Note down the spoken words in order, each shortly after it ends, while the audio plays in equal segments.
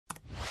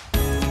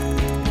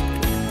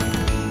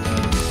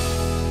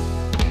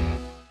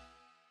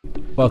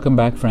Welcome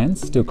back,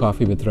 friends, to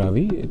Coffee with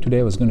Ravi. Today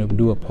I was going to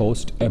do a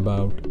post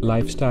about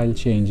lifestyle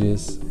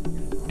changes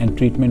and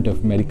treatment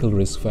of medical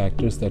risk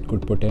factors that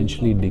could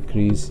potentially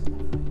decrease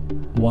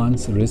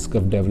one's risk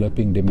of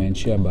developing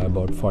dementia by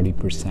about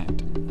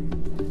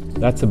 40%.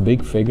 That's a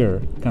big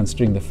figure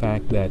considering the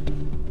fact that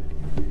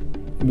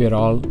we're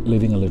all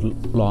living a little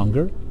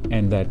longer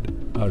and that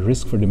our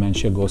risk for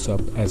dementia goes up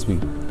as we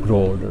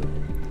grow older.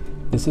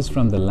 This is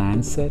from The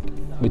Lancet,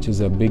 which is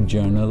a big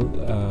journal,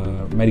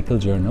 medical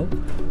journal,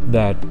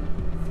 that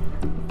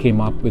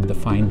came up with the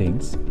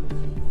findings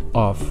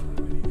of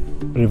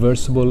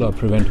reversible or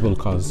preventable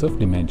causes of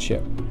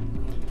dementia.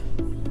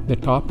 The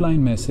top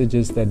line message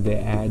is that they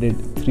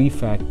added 3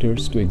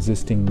 factors to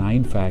existing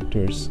 9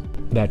 factors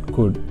that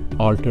could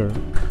alter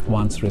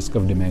one's risk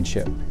of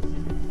dementia.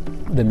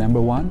 The number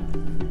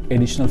 1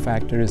 additional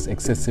factor is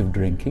excessive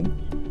drinking.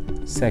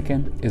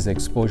 Second is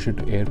exposure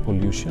to air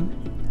pollution.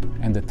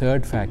 And the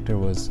third factor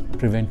was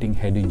preventing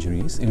head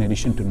injuries, in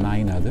addition to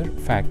 9 other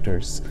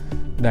factors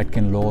that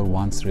can lower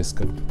one's risk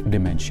of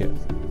dementia.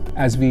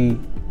 As we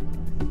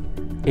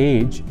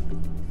age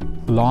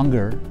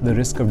longer, the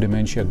risk of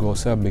dementia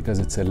goes up because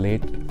it's a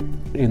later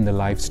in the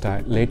life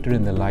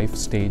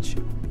stage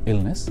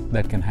illness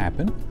that can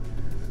happen.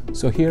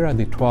 So here are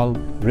the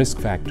 12 risk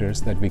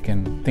factors that we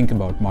can think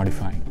about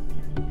modifying.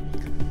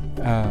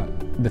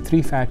 The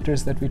 3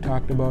 factors that we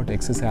talked about,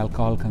 excess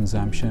alcohol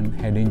consumption,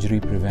 head injury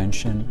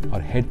prevention, or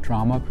head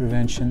trauma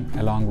prevention,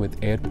 along with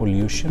air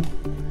pollution,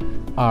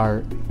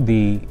 are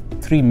the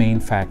 3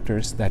 main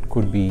factors that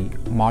could be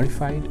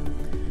modified.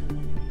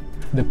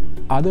 The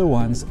other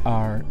ones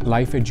are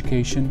life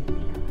education,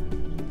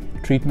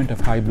 treatment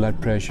of high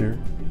blood pressure,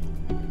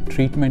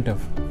 treatment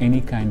of any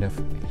kind of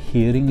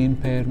hearing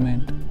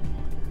impairment,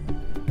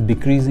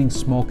 decreasing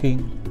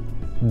smoking,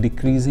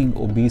 decreasing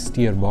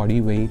obesity or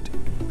body weight,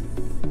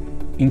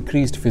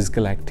 increased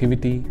physical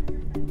activity,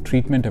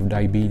 treatment of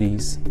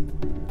diabetes,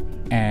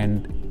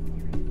 and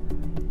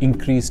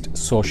increased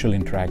social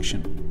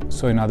interaction.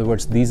 So in other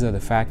words, these are the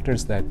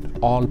factors that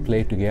all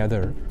play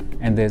together,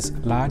 and there's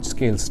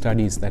large-scale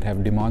studies that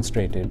have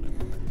demonstrated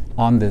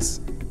on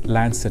this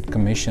Lancet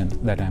Commission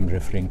that I'm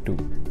referring to.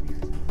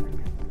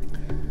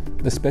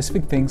 The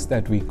specific things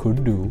that we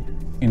could do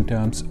in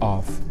terms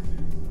of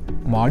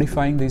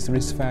modifying these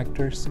risk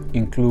factors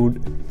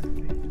include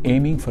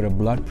aiming for a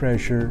blood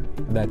pressure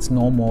that's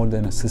no more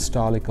than a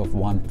systolic of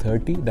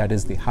 130. That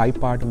is the high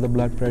part of the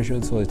blood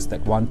pressure, so it's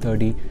that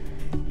 130,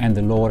 and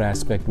the lower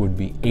aspect would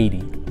be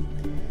 80.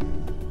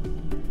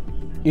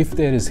 If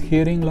there is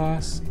hearing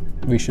loss,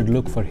 we should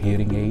look for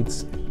hearing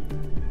aids.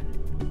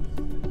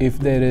 If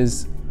there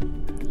is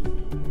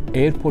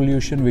air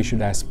pollution, we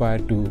should aspire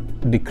to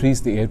decrease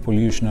the air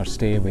pollution or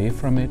stay away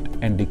from it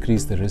and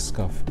decrease the risk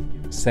of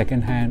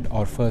second-hand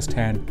or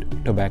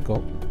first-hand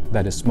tobacco,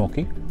 that is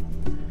smoking.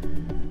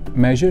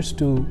 Measures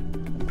to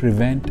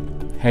prevent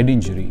head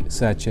injury,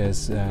 such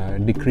as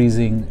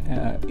decreasing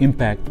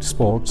impact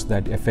sports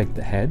that affect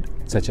the head,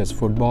 such as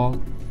football,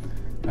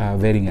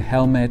 wearing a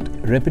helmet.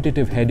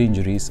 Repetitive head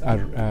injuries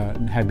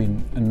have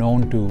been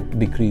known to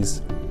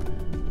decrease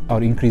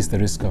or increase the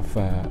risk of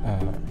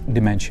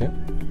dementia.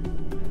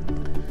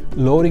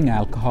 Lowering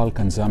alcohol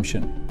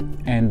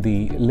consumption, and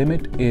the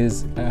limit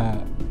is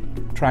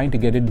trying to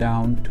get it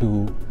down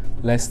to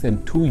less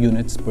than 2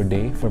 units per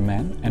day for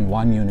men and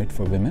 1 unit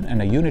for women.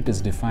 And a unit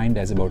is defined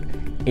as about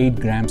 8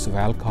 grams of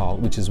alcohol,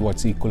 which is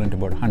what's equivalent to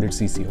about 100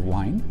 cc of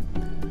wine.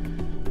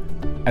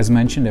 As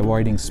mentioned,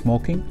 avoiding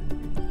smoking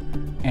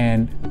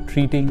and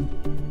treating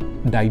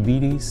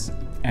diabetes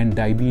and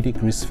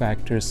diabetic risk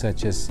factors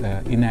such as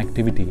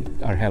inactivity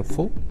are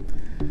helpful.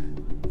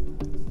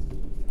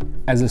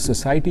 As a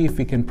society, if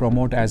we can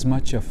promote as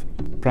much of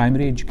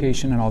primary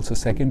education and also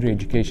secondary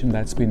education,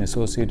 that's been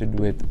associated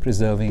with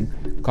preserving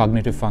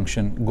cognitive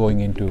function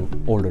going into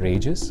older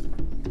ages.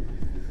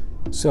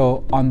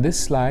 So on this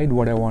slide,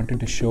 what I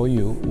wanted to show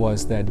you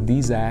was that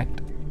these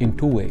act in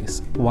 2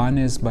 ways. One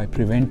is by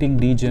preventing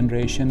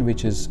degeneration,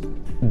 which is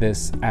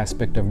this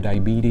aspect of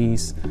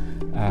diabetes,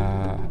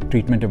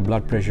 treatment of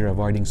blood pressure,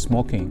 avoiding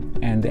smoking,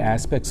 and the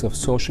aspects of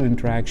social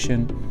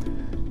interaction,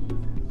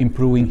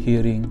 improving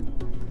hearing,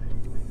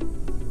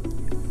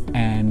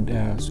 and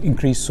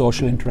increased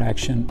social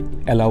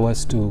interaction allow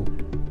us to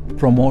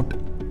promote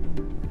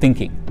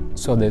thinking.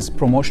 So there's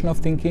promotion of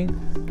thinking,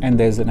 and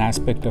there's an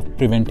aspect of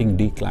preventing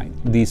decline.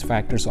 These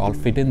factors all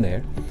fit in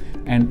there.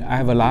 And I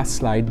have a last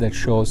slide that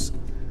shows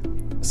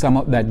some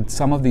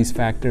of these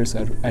factors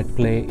are at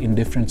play in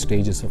different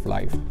stages of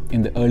life.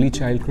 In the early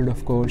childhood,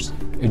 of course,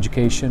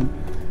 education,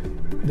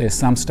 there's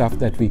some stuff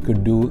that we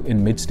could do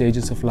in mid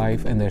stages of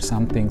life, and there's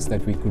some things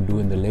that we could do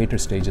in the later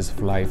stages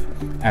of life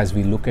as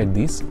we look at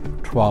these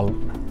 12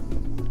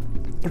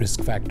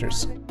 risk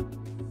factors.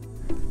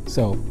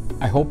 So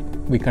I hope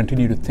we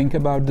continue to think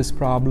about this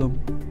problem,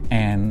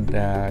 and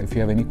if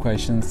you have any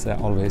questions,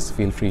 always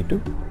feel free to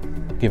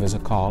give us a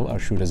call or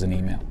shoot us an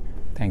email.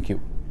 Thank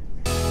you.